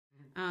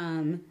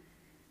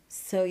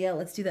So yeah,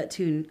 let's do that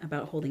tune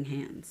about holding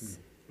hands.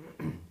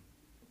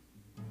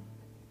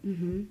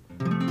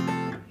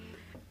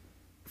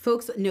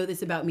 Folks know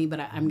this about me, but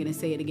I'm going to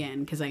say it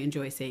again because I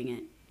enjoy saying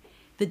it.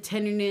 The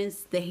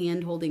tenderness, the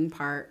hand-holding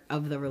part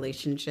of the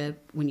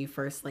relationship when you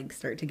first like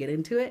start to get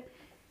into it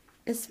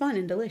is fun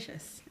and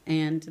delicious.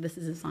 And this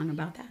is a song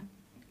about that.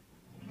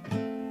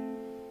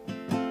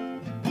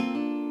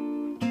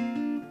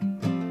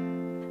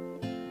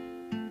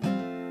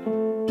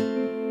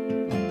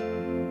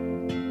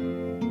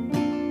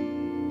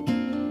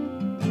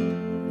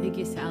 Thank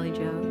you, Sally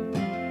Jo.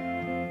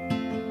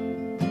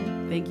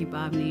 Thank you,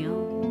 Bob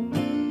Neal.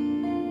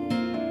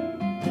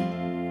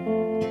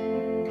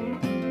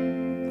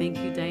 Thank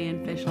you,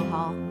 Diane Fischel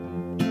Hall.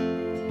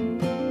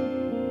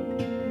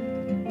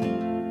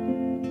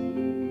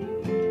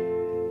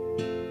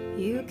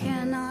 You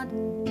cannot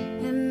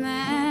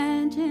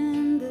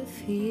imagine the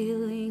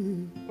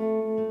feeling,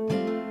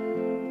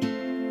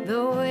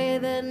 the way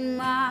that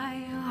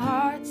my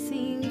heart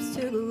seems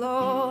to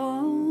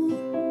glow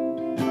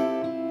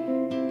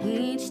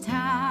each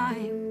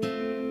time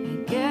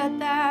I get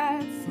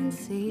that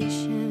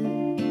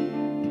sensation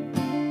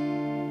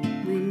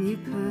when you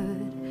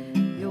put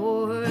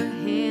your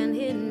hand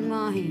in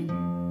mine.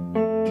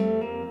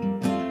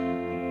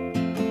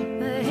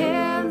 The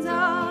hands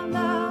on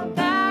the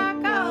back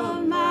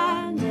of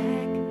my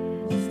neck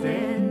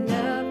stand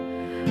up.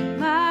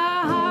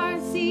 My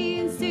heart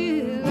seems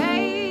to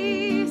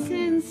race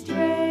and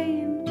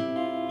strain.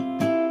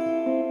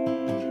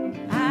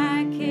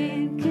 I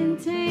can't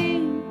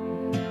contain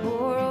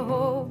or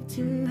hope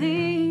to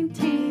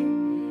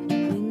maintain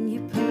when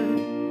you put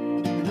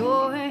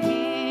your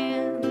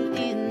hand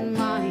in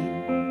mine.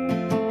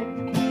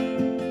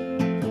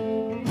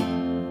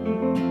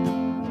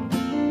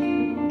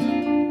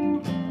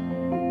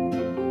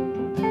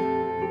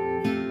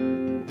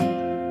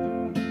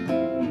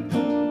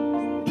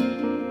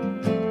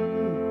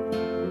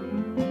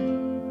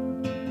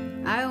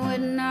 I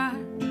would not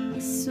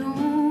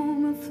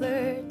assume a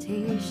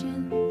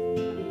flirtation.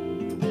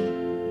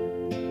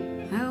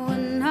 I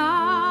would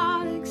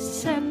not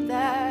accept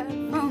that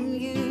from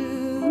you.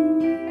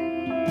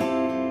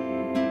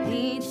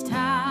 Each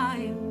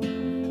time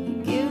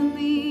you give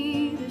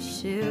me the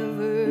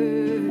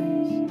shivers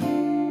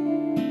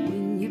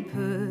when you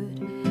put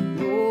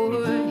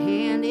your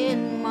hand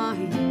in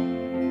mine.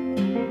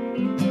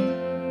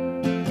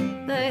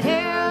 The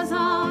hairs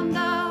on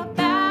the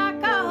back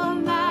of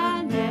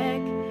my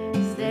neck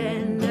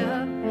stand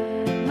up.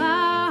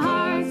 My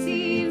heart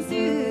seems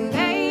to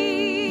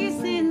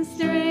race and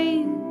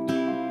strain.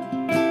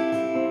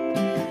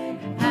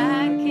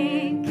 I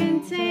can't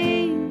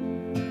contain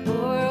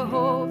or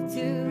hope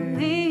to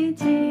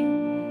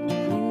maintain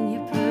when you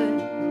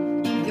put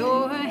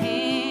your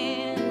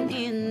hand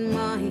in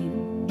mine.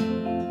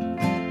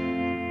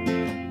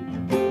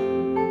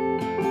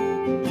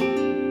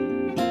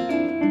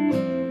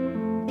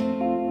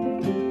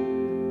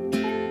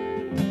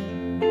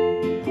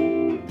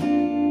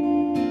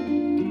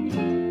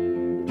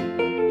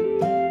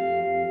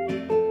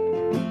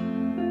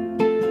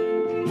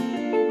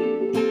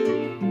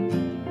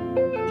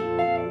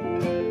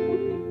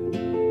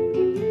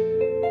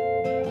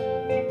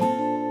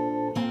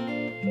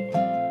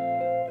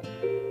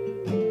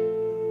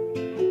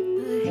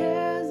 The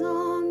hairs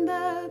on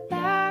the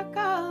back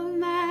of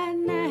my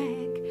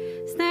neck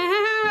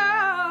stand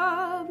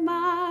up.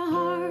 My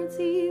heart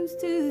seems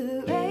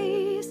to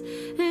race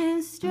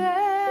and strain.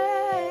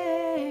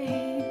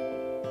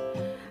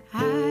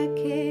 I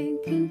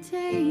can't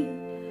contain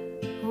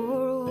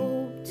or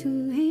hope to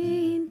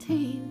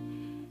maintain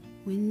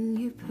when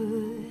you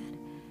put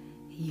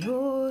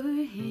your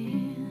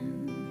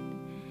hand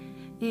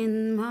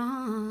in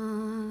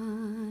mine.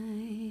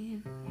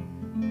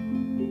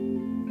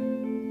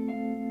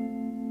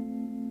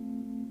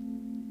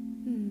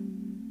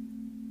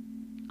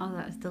 Oh,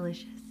 that was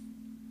delicious.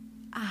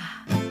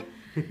 Ah.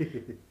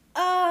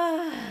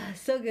 Ah,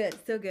 so good,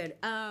 so good.